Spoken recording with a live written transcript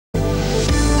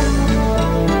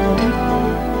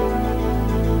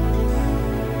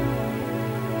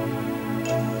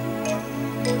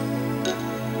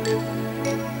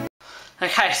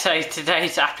Okay, so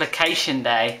today's application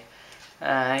day.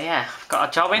 Yeah, I've got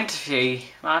a job interview.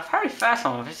 My very first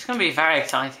one. It's going to be a very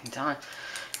exciting time.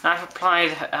 I've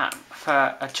applied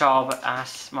for a job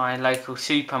at my local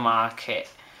supermarket.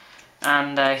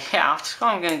 And yeah,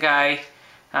 I'm going to go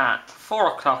at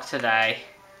 4 o'clock today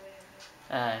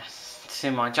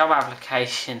to my job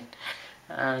application.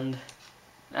 And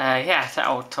yeah, so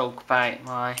I'll talk about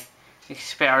my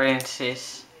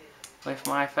experiences with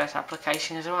my first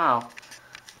application as well.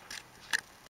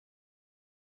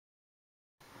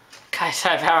 Okay, so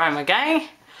there I am again,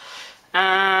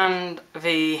 and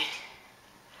the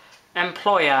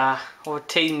employer or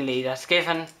team leader has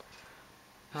given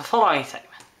the following statement.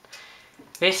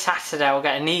 This Saturday I'll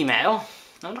get an email.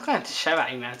 I'm not going to show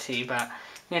that email to you, but I'm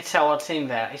going to tell what's in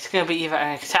there. It's going to be either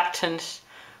an acceptance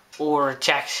or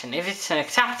rejection. If it's an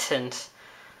acceptance,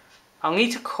 I'll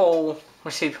need to call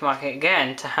the supermarket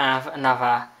again to have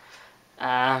another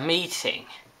meeting.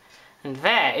 And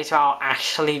there is where I'll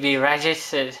actually be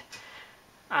registered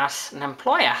as an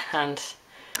employer, and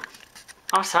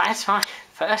also that's my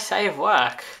first day of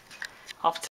work.